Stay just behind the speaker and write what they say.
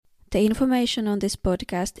The information on this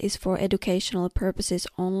podcast is for educational purposes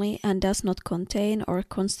only and does not contain or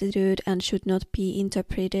constitute and should not be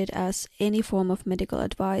interpreted as any form of medical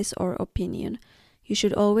advice or opinion. You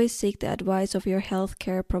should always seek the advice of your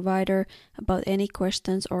healthcare provider about any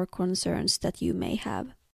questions or concerns that you may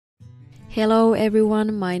have. Hello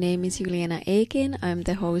everyone, my name is Juliana Eikin. I'm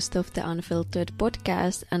the host of the Unfiltered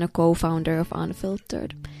podcast and a co-founder of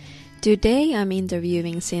Unfiltered. Today I'm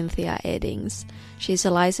interviewing Cynthia Eddings. She's a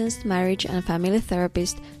licensed marriage and family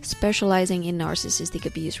therapist specializing in narcissistic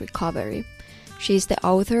abuse recovery. She's the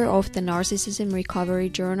author of the Narcissism Recovery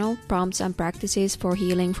Journal, Prompts and Practices for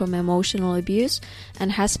Healing from Emotional Abuse,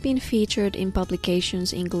 and has been featured in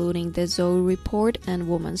publications including the Zoe Report and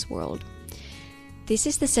Woman's World. This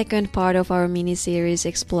is the second part of our mini-series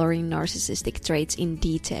exploring narcissistic traits in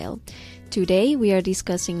detail. Today we are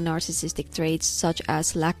discussing narcissistic traits such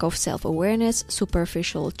as lack of self-awareness,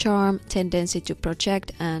 superficial charm, tendency to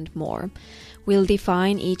project, and more. We'll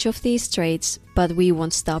define each of these traits, but we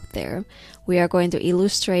won't stop there. We are going to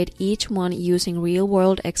illustrate each one using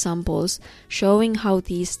real-world examples, showing how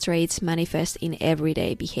these traits manifest in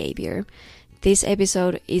everyday behavior. This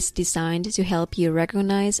episode is designed to help you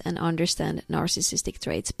recognize and understand narcissistic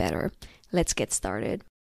traits better. Let's get started.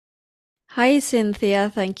 Hi, Cynthia.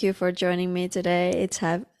 Thank you for joining me today.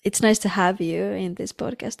 It's nice to have you in this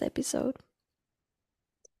podcast episode.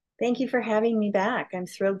 Thank you for having me back. I'm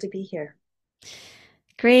thrilled to be here.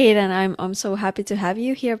 Great, and I'm so happy to have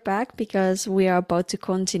you here back because we are about to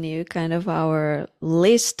continue kind of our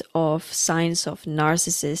list of signs of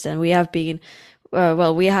narcissist, and we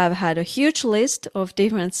have had a huge list of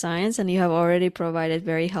different signs, and you have already provided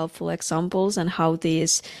very helpful examples on how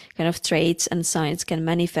these kind of traits and signs can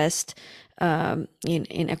manifest in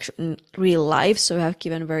real life. So you have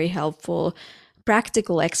given very helpful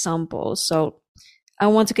practical examples. So I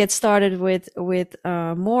want to get started with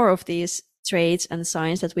more of these traits and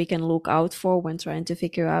signs that we can look out for when trying to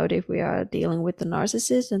figure out if we are dealing with the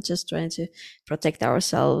narcissist and just trying to protect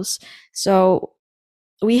ourselves. So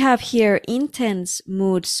we have here intense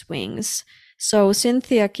mood swings. So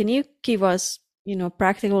Cynthia, can you give us,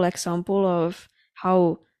 practical example of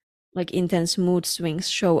how intense mood swings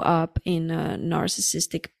show up in a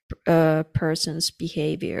narcissistic person's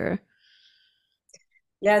behavior?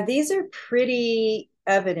 Yeah, these are pretty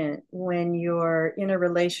evident when you're in a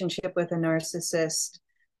relationship with a narcissist.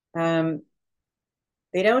 They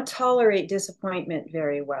don't tolerate disappointment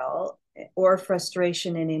very well or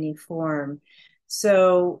frustration in any form.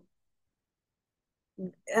 So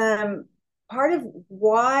part of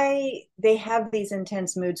why they have these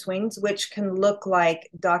intense mood swings, which can look like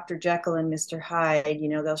Dr. Jekyll and Mr. Hyde,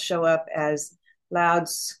 they'll show up as loud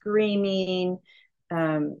screaming,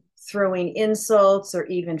 throwing insults, or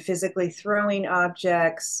even physically throwing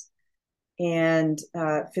objects, and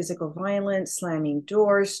physical violence, slamming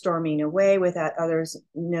doors, storming away without others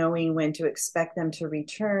knowing when to expect them to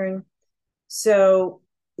return. So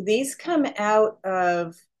these come out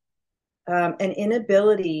of an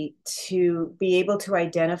inability to be able to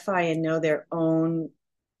identify and know their own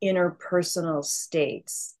interpersonal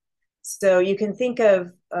states. So you can think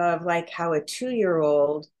of like how a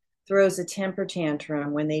 2-year-old throws a temper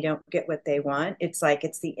tantrum when they don't get what they want. It's like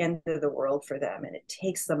it's the end of the world for them, and it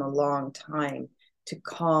takes them a long time to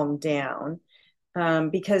calm down,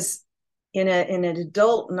 because in an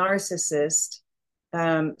adult narcissist,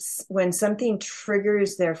 when something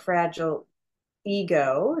triggers their fragile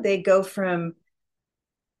ego, they go from,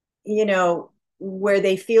 where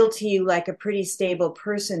they feel to you like a pretty stable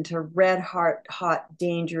person to red hot,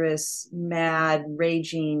 dangerous, mad,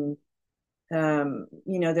 raging.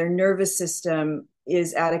 Their nervous system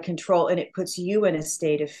is out of control, and it puts you in a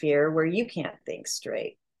state of fear where you can't think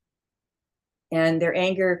straight. And their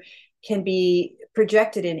anger can be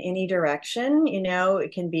projected in any direction.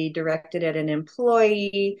 It can be directed at an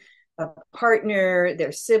employee, a partner,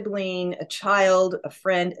 their sibling, a child, a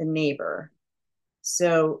friend, a neighbor.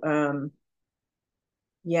 So,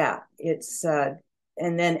 it's,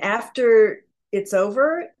 and then after it's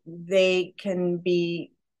over, they can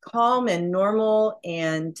be calm and normal.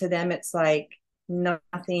 And to them, it's like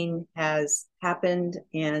nothing has happened.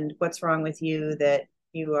 And what's wrong with you that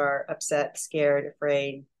you are upset, scared,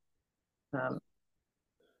 afraid?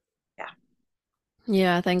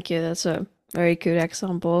 Yeah, thank you. That's a very good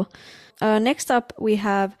example. Next up, we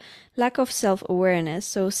have lack of self-awareness.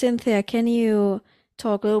 So Cynthia, can you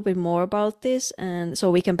talk a little bit more about this, and so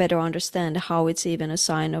we can better understand how it's even a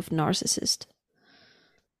sign of narcissist?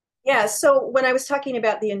 Yeah, so when I was talking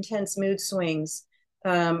about the intense mood swings,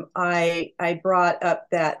 I brought up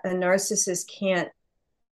that a narcissist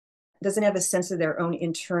doesn't have a sense of their own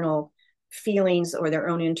internal feelings or their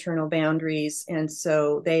own internal boundaries, and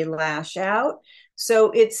so they lash out.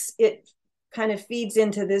 So it kind of feeds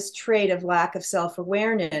into this trait of lack of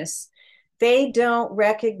self-awareness. They don't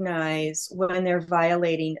recognize when they're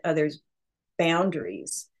violating others'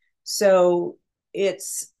 boundaries. So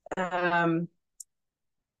it's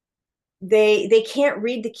they can't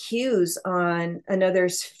read the cues on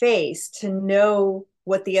another's face to know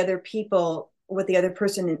what the other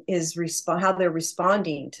person is how they're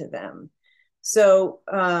responding to them. So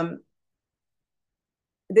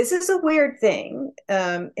this is a weird thing,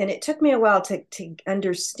 and it took me a while to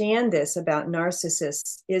understand this about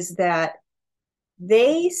narcissists, is that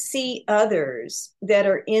they see others that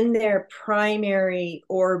are in their primary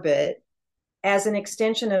orbit as an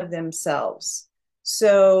extension of themselves.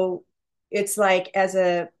 So it's like as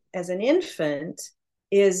an infant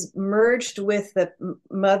is merged with the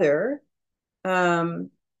mother,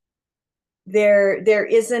 there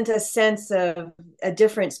isn't a sense of a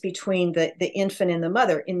difference between the infant and the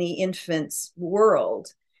mother in the infant's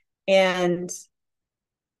world. And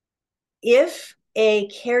if a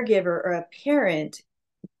caregiver or a parent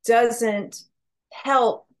doesn't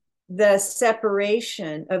help the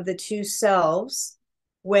separation of the two selves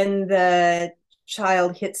when the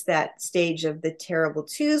child hits that stage of the terrible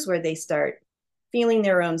twos where they start feeling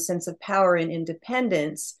their own sense of power and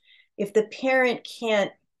independence, if the parent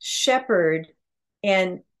can't shepherd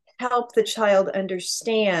and help the child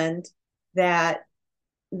understand that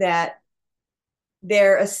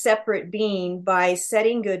they're a separate being by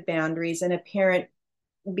setting good boundaries, and a parent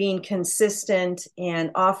being consistent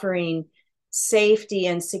and offering safety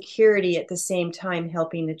and security at the same time,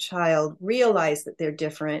 helping the child realize that they're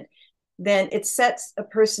different, then it sets a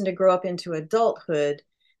person to grow up into adulthood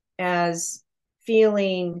as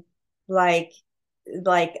feeling like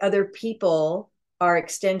other people are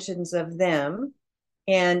extensions of them.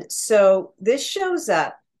 And so this shows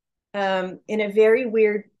up in a very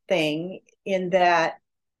weird thing, in that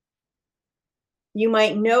you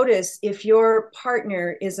might notice if your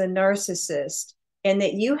partner is a narcissist and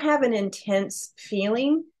that you have an intense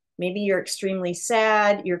feeling, maybe you're extremely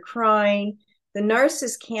sad, you're crying, the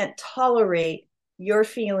narcissist can't tolerate your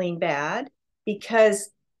feeling bad, because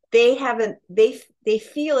they haven't they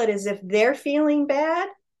feel it as if they're feeling bad,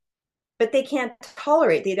 but they can't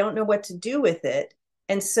tolerate, they don't know what to do with it.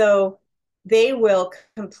 And so they will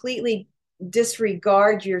completely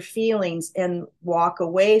disregard your feelings and walk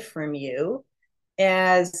away from you,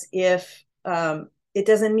 as if it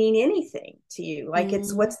doesn't mean anything to you. Like,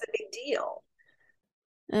 it's, Mm. what's the big deal?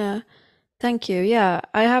 Yeah, thank you. Yeah,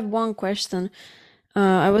 I have one question.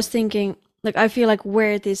 I was thinking, like, I feel like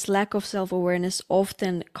where this lack of self-awareness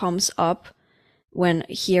often comes up when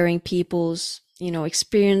hearing people's,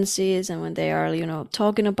 experiences, and when they are,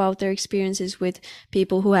 talking about their experiences with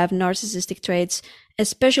people who have narcissistic traits,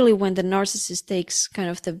 especially when the narcissist takes kind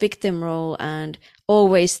of the victim role and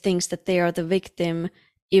always thinks that they are the victim,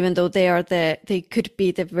 even though they could be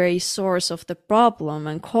the very source of the problem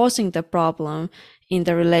and causing the problem in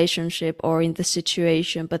the relationship or in the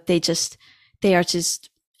situation, but they are just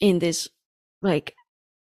in this, like,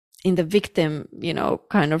 in the victim,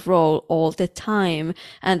 kind of role all the time,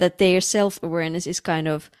 and that their self-awareness is kind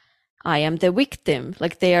of, I am the victim.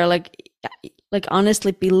 Like, they are like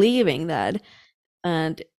honestly believing that,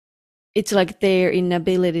 and it's like their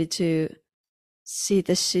inability to see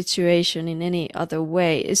the situation in any other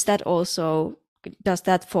way. Is that also, does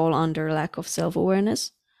that fall under lack of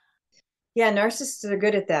self-awareness? Yeah, narcissists are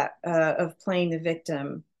good at that, of playing the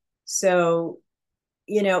victim. So,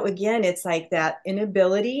 again, it's like that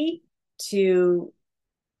inability to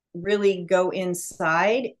really go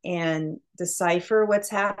inside and decipher what's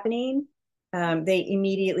happening. They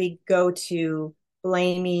immediately go to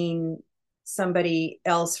blaming somebody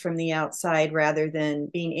else from the outside rather than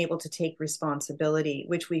being able to take responsibility,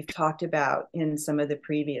 which we've talked about in some of the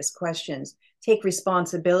previous questions. Take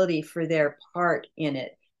responsibility for their part in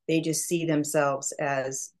it. They just see themselves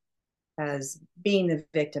as being the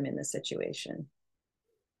victim in the situation.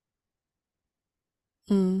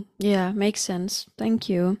 Yeah, makes sense. Thank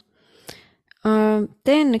you.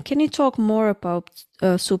 Then can you talk more about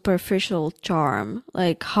superficial charm?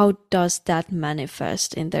 Like, how does that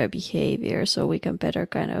manifest in their behavior so we can better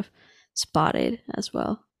kind of spot it as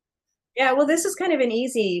well? Yeah, well, this is kind of an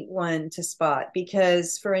easy one to spot,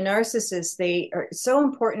 because for a narcissist, they are so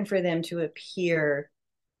important for them to appear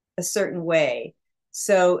a certain way.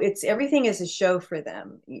 So it's everything is a show for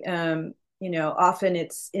them. Often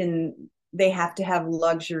they have to have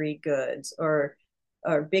luxury goods, or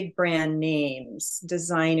big brand names,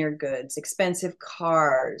 designer goods, expensive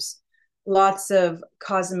cars, lots of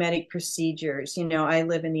cosmetic procedures. I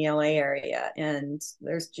live in the LA area, and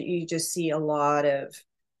you just see a lot of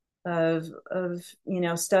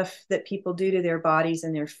stuff that people do to their bodies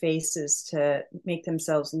and their faces to make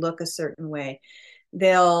themselves look a certain way.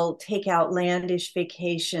 They'll take outlandish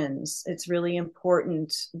vacations. It's really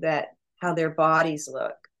important that how their bodies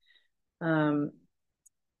look.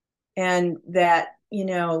 And that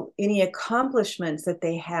any accomplishments that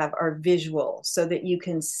they have are visual so that you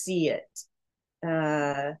can see it.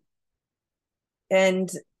 And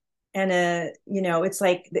it's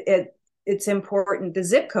like it's important. The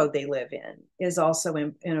zip code they live in is also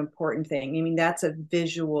an important thing. I mean, that's a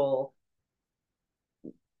visual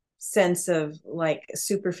sense of like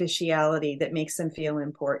superficiality that makes them feel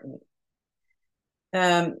important.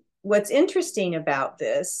 What's interesting about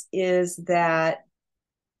this is that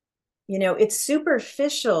it's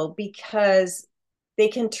superficial because they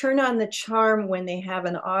can turn on the charm when they have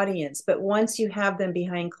an audience, but once you have them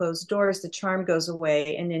behind closed doors, the charm goes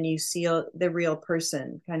away, and then you see the real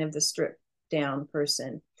person, kind of the stripped down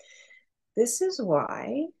person. This is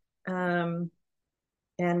why, and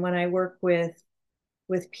when I work with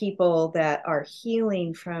people that are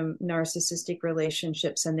healing from narcissistic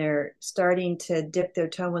relationships and they're starting to dip their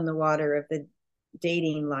toe in the water of the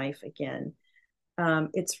dating life again,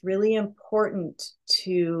 it's really important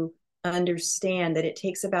to understand that it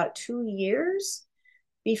takes about 2 years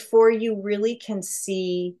before you really can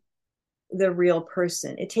see the real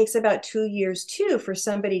person. It takes about 2 years too for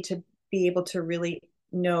somebody to be able to really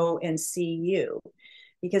know and see you,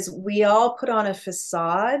 because we all put on a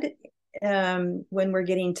facade. When we're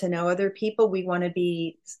getting to know other people, we want to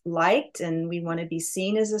be liked and we want to be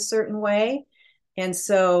seen as a certain way. And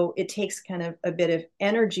so it takes kind of a bit of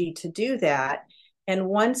energy to do that. And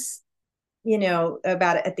once,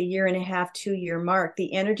 about at the 1.5 2 year mark,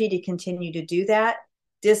 the energy to continue to do that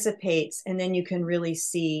dissipates, and then you can really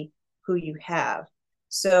see who you have.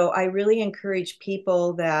 So I really encourage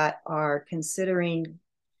people that are considering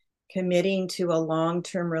committing to a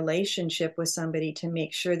long-term relationship with somebody to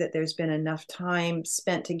make sure that there's been enough time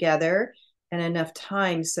spent together and enough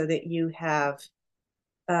time so that you have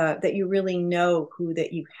that you really know who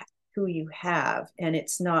you have, and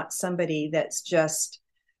it's not somebody that's just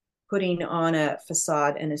putting on a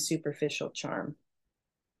facade and a superficial charm.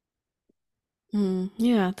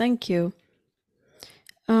 Yeah, thank you.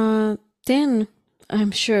 Then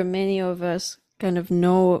I'm sure many of us kind of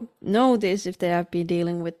know this if they have been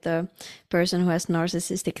dealing with the person who has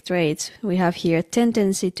narcissistic traits. We have here a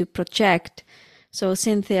tendency to project. So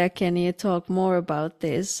Cynthia, can you talk more about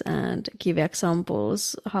this and give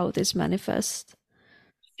examples how this manifests?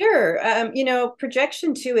 Sure.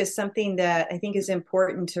 Projection too is something that I think is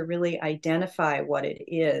important to really identify what it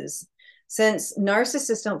is. Since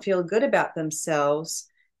narcissists don't feel good about themselves,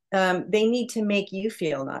 they need to make you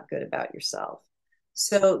feel not good about yourself.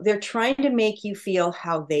 So they're trying to make you feel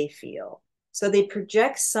how they feel. So they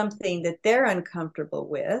project something that they're uncomfortable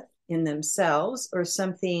with in themselves, or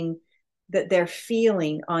something that they're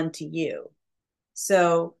feeling onto you.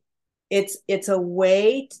 So it's a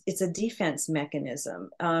way, it's a defense mechanism.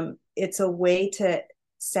 It's a way to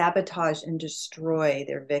sabotage and destroy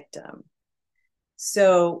their victim.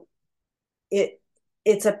 So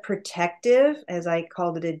it's a protective, as I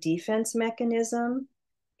called it, a defense mechanism,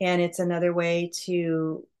 and it's another way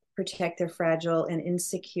to protect their fragile and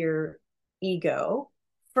insecure ego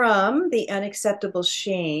from the unacceptable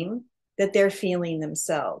shame that they're feeling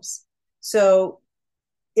themselves. So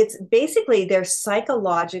it's basically they're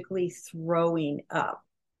psychologically throwing up,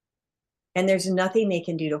 and there's nothing they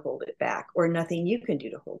can do to hold it back, or nothing you can do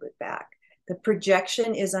to hold it back. The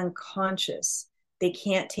projection is unconscious. They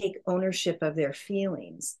can't take ownership of their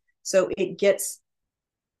feelings. So it gets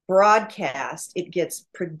broadcast, it gets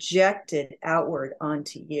projected outward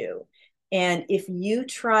onto you. And if you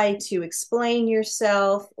try to explain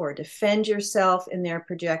yourself or defend yourself in their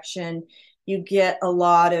projection, you get a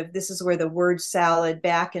lot of, this is where the word salad,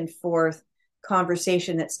 back and forth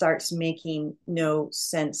conversation that starts making no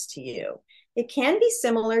sense to you. It can be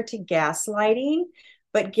similar to gaslighting,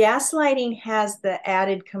 but gaslighting has the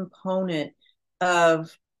added component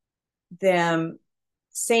of them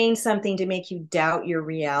saying something to make you doubt your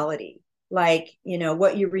reality. Like,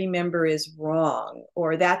 what you remember is wrong,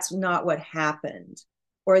 or that's not what happened,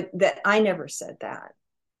 or that I never said that.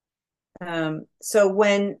 So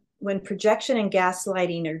when projection and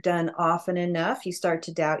gaslighting are done often enough, you start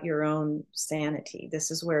to doubt your own sanity.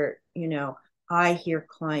 This is where, I hear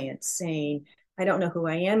clients saying, I don't know who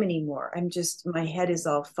I am anymore. My head is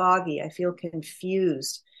all foggy. I feel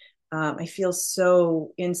confused. I feel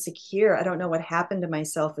so insecure. I don't know what happened to my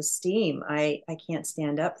self-esteem. I can't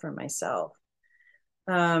stand up for myself.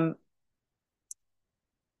 Um,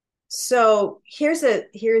 so here's a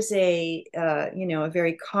a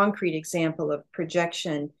very concrete example of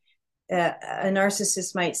projection. A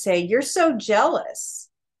narcissist might say, "You're so jealous,"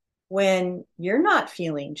 when you're not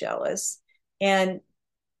feeling jealous. And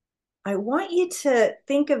I want you to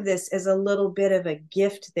think of this as a little bit of a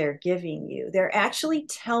gift they're giving you. They're actually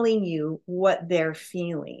telling you what they're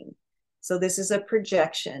feeling. So this is a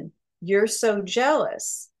projection. You're so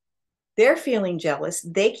jealous. They're feeling jealous.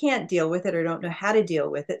 They can't deal with it or don't know how to deal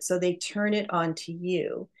with it. So they turn it on to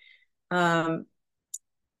you. Um,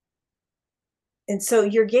 and so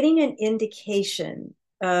you're getting an indication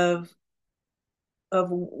of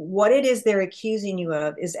what it is they're accusing you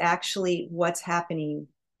of is actually what's happening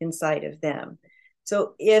inside of them.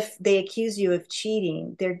 So if they accuse you of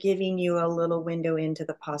cheating, they're giving you a little window into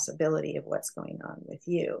the possibility of what's going on with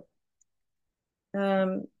you.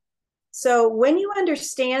 So when you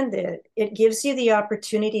understand it, it gives you the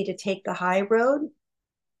opportunity to take the high road,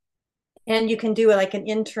 and you can do like an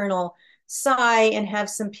internal sigh and have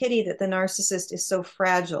some pity that the narcissist is so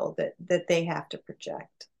fragile that they have to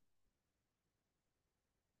project.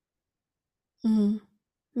 Mm.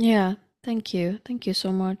 Yeah, thank you. Thank you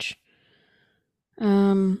so much.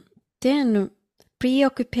 Then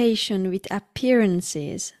preoccupation with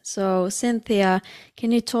appearances. So, Cynthia,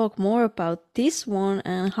 can you talk more about this one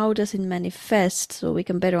and how does it manifest so we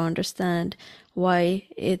can better understand why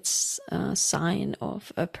it's a sign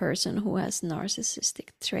of a person who has narcissistic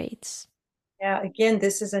traits? Yeah, again,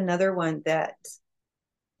 this is another one that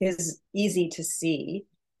is easy to see.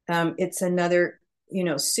 It's another,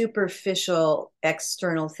 superficial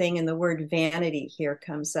external thing, and the word vanity here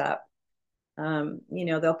comes up.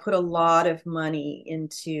 They'll put a lot of money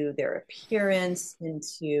into their appearance,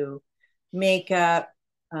 into makeup,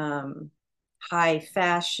 high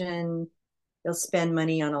fashion. They'll spend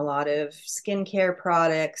money on a lot of skincare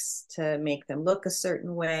products to make them look a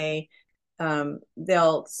certain way.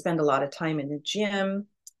 They'll spend a lot of time in the gym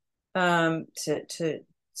to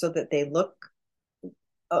so that they look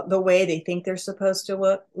the way they think they're supposed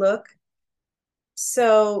to look.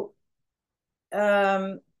 So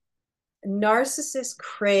um, narcissist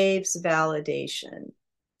craves validation.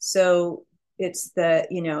 So it's the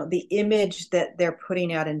image that they're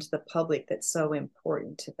putting out into the public that's so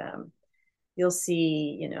important to them. You'll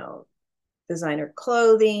see, designer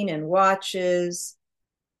clothing and watches,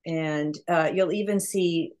 and you'll even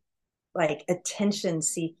see like attention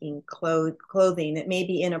seeking clothing that may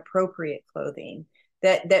be inappropriate clothing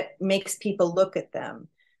that makes people look at them,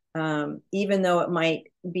 even though it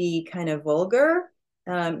might be kind of vulgar.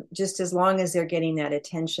 Just as long as they're getting that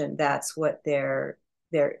attention, that's what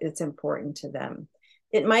it's important to them.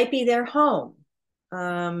 It might be their home,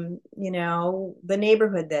 the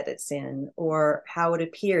neighborhood that it's in, or how it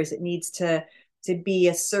appears. It needs to be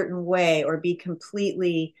a certain way or be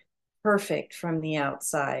completely perfect from the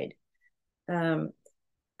outside. um,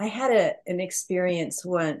 I had an experience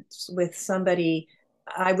once with somebody.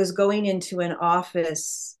 I was going into an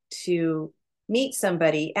office to meet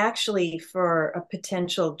somebody, actually for a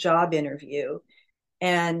potential job interview.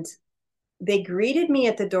 And they greeted me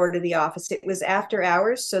at the door to the office. It was after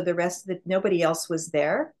hours, so nobody else was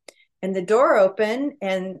there. And the door opened,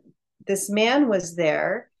 and this man was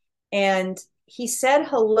there, and he said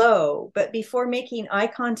hello, but before making eye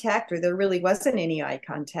contact, or there really wasn't any eye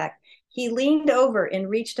contact, he leaned over and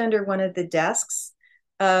reached under one of the desks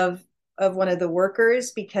of one of the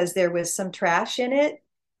workers because there was some trash in it,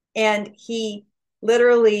 and he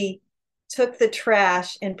literally took the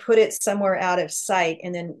trash and put it somewhere out of sight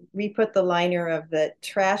and then re-put the liner of the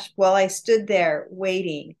trash while I stood there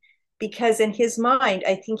waiting. Because in his mind,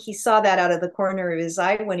 I think he saw that out of the corner of his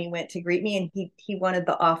eye when he went to greet me, and he wanted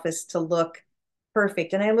the office to look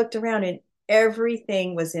perfect. And I looked around, and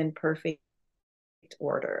everything was in perfect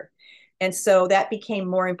order. And so that became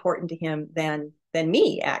more important to him than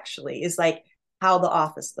me, actually, is like how the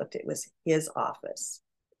office looked. It was his office.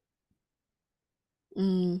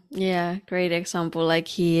 Yeah, great example. Like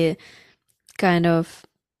he kind of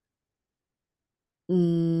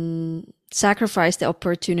sacrificed the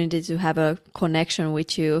opportunity to have a connection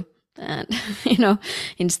with you and,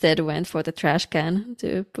 instead went for the trash can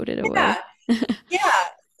to put it Yeah. away. Yeah.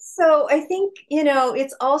 So I think,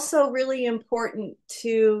 it's also really important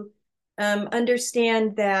to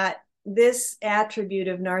understand that this attribute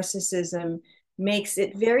of narcissism makes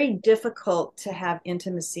it very difficult to have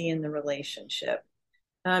intimacy in the relationship.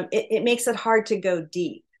 It makes it hard to go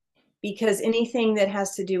deep, because anything that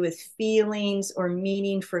has to do with feelings or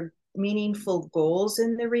meaning for meaningful goals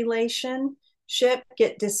in the relationship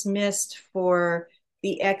get dismissed for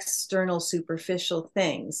the external superficial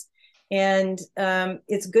things. And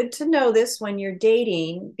it's good to know this when you're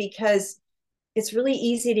dating, because it's really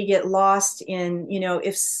easy to get lost in,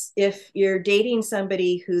 if you're dating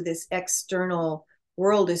somebody who this external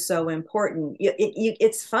world is so important,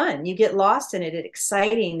 it's fun. You get lost in it. It's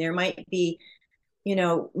exciting. There might be,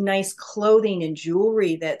 nice clothing and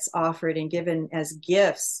jewelry that's offered and given as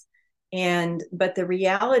gifts. But the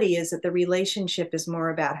reality is that the relationship is more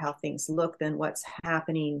about how things look than what's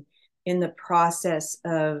happening in the process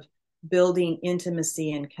of building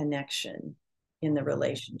intimacy and connection in the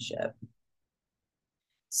relationship.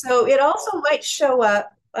 So it also might show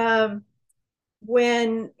up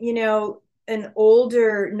when, an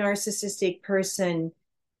older narcissistic person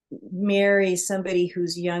marries somebody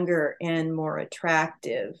who's younger and more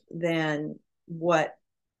attractive than what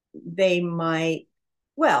they might.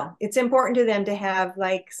 Well, it's important to them to have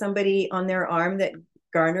like somebody on their arm that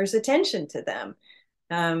garners attention to them.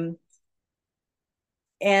 Um,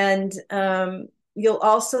 and you'll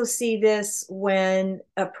also see this when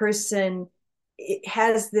a person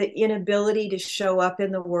has the inability to show up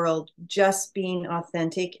in the world just being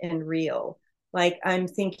authentic and real. Like, I'm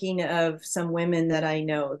thinking of some women that I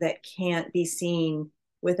know that can't be seen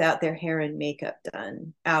without their hair and makeup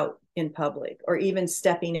done out in public, or even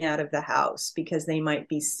stepping out of the house, because they might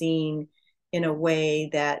be seen in a way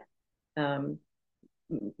that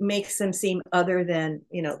makes them seem other than,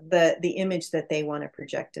 the image that they want to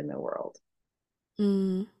project in the world.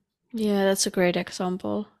 Mm. Yeah, that's a great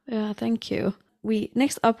example. Yeah, thank you.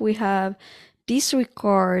 Next up we have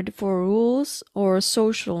disregard for rules or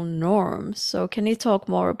social norms. So can you talk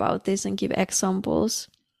more about this and give examples?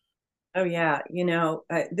 Oh yeah,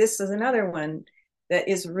 this is another one that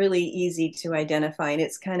is really easy to identify, and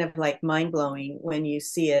it's kind of like mind blowing when you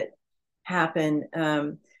see it happen.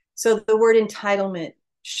 So the word entitlement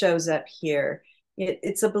shows up here.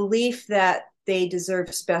 It's a belief that they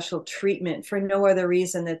deserve special treatment for no other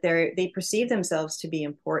reason that they perceive themselves to be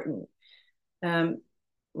important.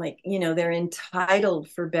 Like, they're entitled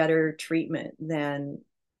for better treatment than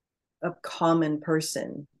a common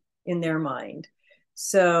person in their mind.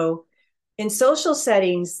 So in social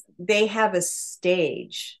settings, they have a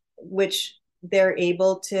stage which they're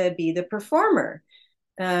able to be the performer.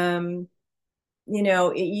 You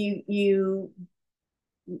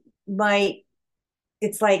might,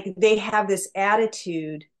 it's like they have this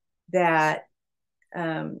attitude that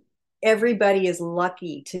everybody is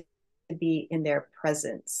lucky to be in their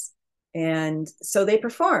presence. And so they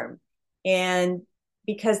perform. And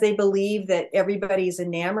because they believe that everybody's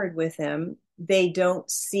enamored with them, they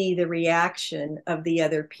don't see the reaction of the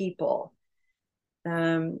other people.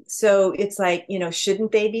 So it's like,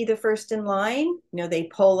 shouldn't they be the first in line? They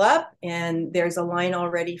pull up and there's a line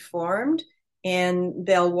already formed, and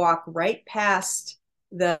they'll walk right past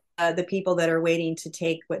the people that are waiting to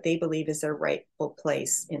take what they believe is their rightful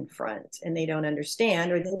place in front, and they don't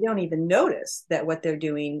understand, or they don't even notice that what they're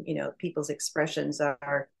doing, people's expressions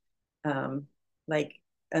are like,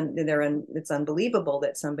 and it's unbelievable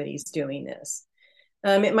that somebody's doing this.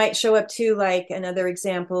 It might show up too, like another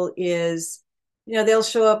example is, they'll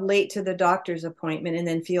show up late to the doctor's appointment and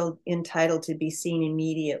then feel entitled to be seen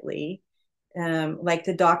immediately, like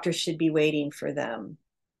the doctor should be waiting for them.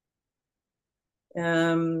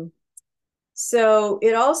 So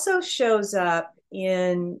it also shows up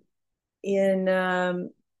in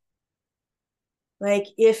like,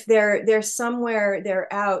 if they're somewhere,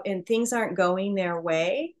 they're out and things aren't going their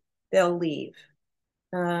way, they'll leave.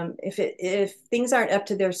 If things aren't up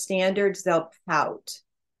to their standards, they'll pout.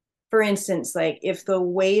 For instance, like if the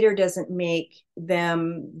waiter doesn't make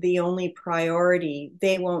them the only priority,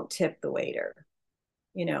 they won't tip the waiter.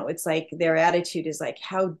 It's like their attitude is like,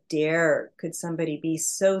 how dare could somebody be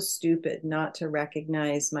so stupid not to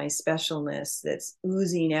recognize my specialness that's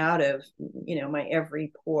oozing out of, my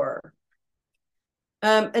every pore.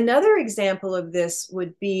 Another example of this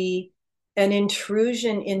would be an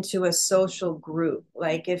intrusion into a social group.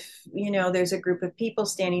 Like if, there's a group of people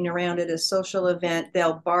standing around at a social event,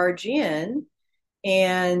 they'll barge in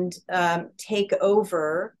and take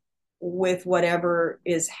over with whatever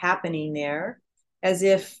is happening there, as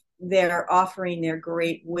if they're offering their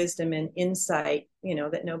great wisdom and insight,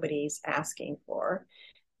 that nobody's asking for.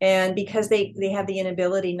 And because they have the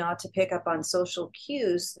inability not to pick up on social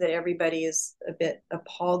cues, that everybody is a bit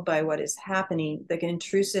appalled by what is happening, the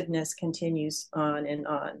intrusiveness continues on and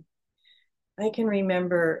on. I can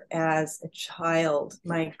remember as a child,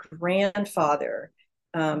 my grandfather,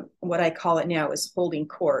 what I call it now is holding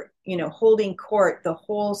court, holding court the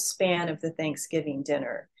whole span of the Thanksgiving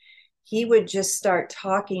dinner. he would just start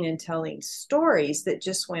talking and telling stories that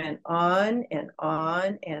just went on and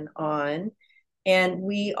on and on. And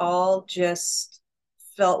we all just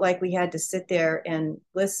felt like we had to sit there and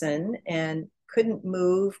listen and couldn't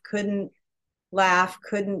move, couldn't laugh,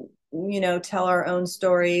 couldn't, tell our own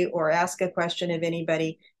story or ask a question of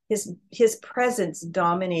anybody. His presence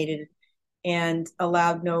dominated and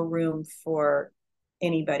allowed no room for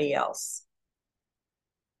anybody else.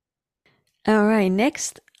 All right,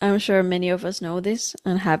 next, I'm sure many of us know this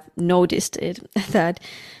and have noticed it that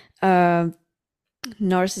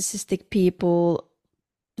narcissistic people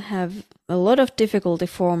have a lot of difficulty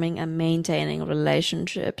forming and maintaining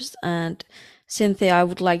relationships. And Cynthia, I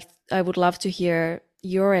would love to hear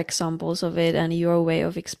your examples of it and your way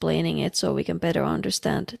of explaining it so we can better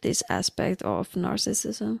understand this aspect of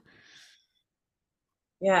narcissism.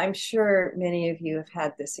 Yeah, I'm sure many of you have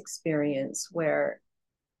had this experience where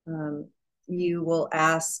you will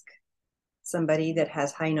ask somebody that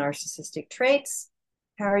has high narcissistic traits,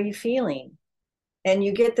 how are you feeling? And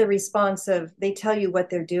you get the response of, they tell you what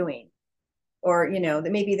they're doing. Or,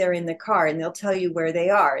 that maybe they're in the car and they'll tell you where they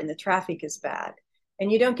are and the traffic is bad.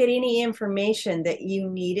 And you don't get any information that you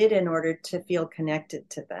needed in order to feel connected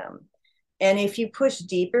to them. And if you push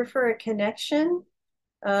deeper for a connection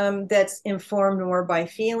that's informed more by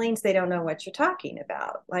feelings, they don't know what you're talking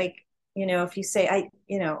about. Like, if you say, I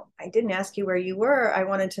didn't ask you where you were. I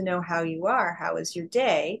wanted to know how you are. How was your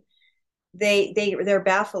day? They're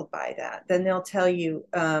baffled by that. Then they'll tell you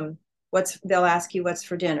they'll ask you what's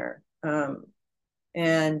for dinner.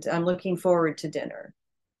 And I'm looking forward to dinner.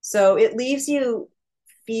 So it leaves you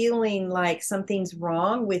feeling like something's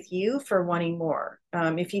wrong with you for wanting more.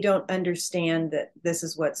 If you don't understand that this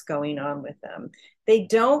is what's going on with them, they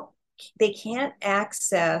can't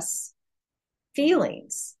access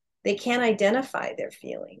feelings. They can't identify their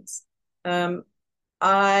feelings.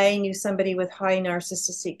 I knew somebody with high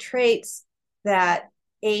narcissistic traits that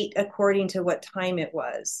ate according to what time it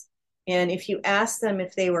was. And if you asked them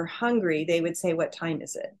if they were hungry, they would say, what time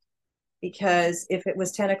is it? Because if it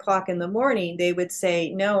was 10 o'clock in the morning, they would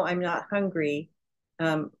say, no, I'm not hungry.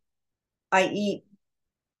 I eat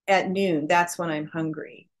at noon. That's when I'm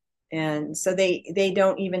hungry. And so they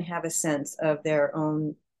don't even have a sense of their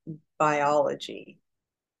own biology.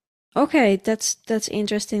 Okay, that's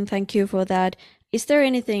interesting. Thank you for that. Is there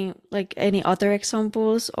anything like any other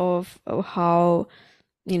examples of how,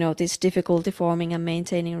 this difficulty forming and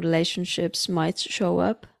maintaining relationships might show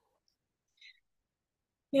up?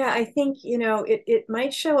 Yeah, I think, it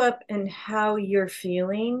might show up in how you're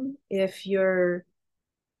feeling if you're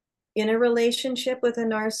in a relationship with a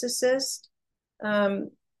narcissist.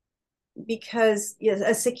 Because yes,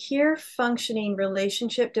 a secure functioning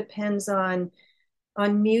relationship depends on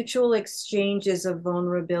mutual exchanges of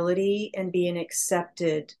vulnerability and being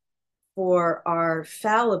accepted for our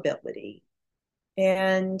fallibility.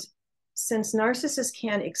 And since narcissists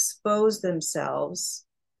can't expose themselves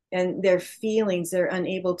and their feelings, they're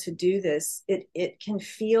unable to do this, it can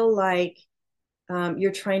feel like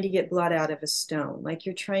you're trying to get blood out of a stone, like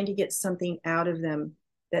you're trying to get something out of them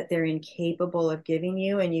that they're incapable of giving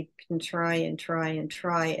you, and you can try and try and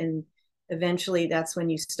try, and eventually that's when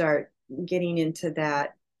you start getting into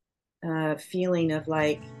that feeling of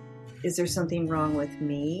like, is there something wrong with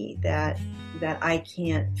me that I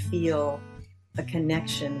can't feel a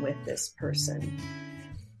connection with this person?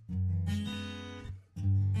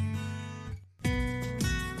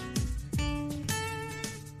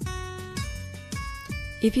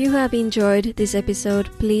 If you have enjoyed this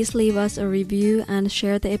episode, please leave us a review and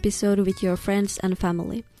share the episode with your friends and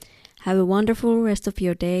family. Have a wonderful rest of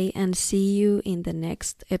your day and see you in the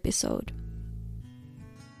next episode.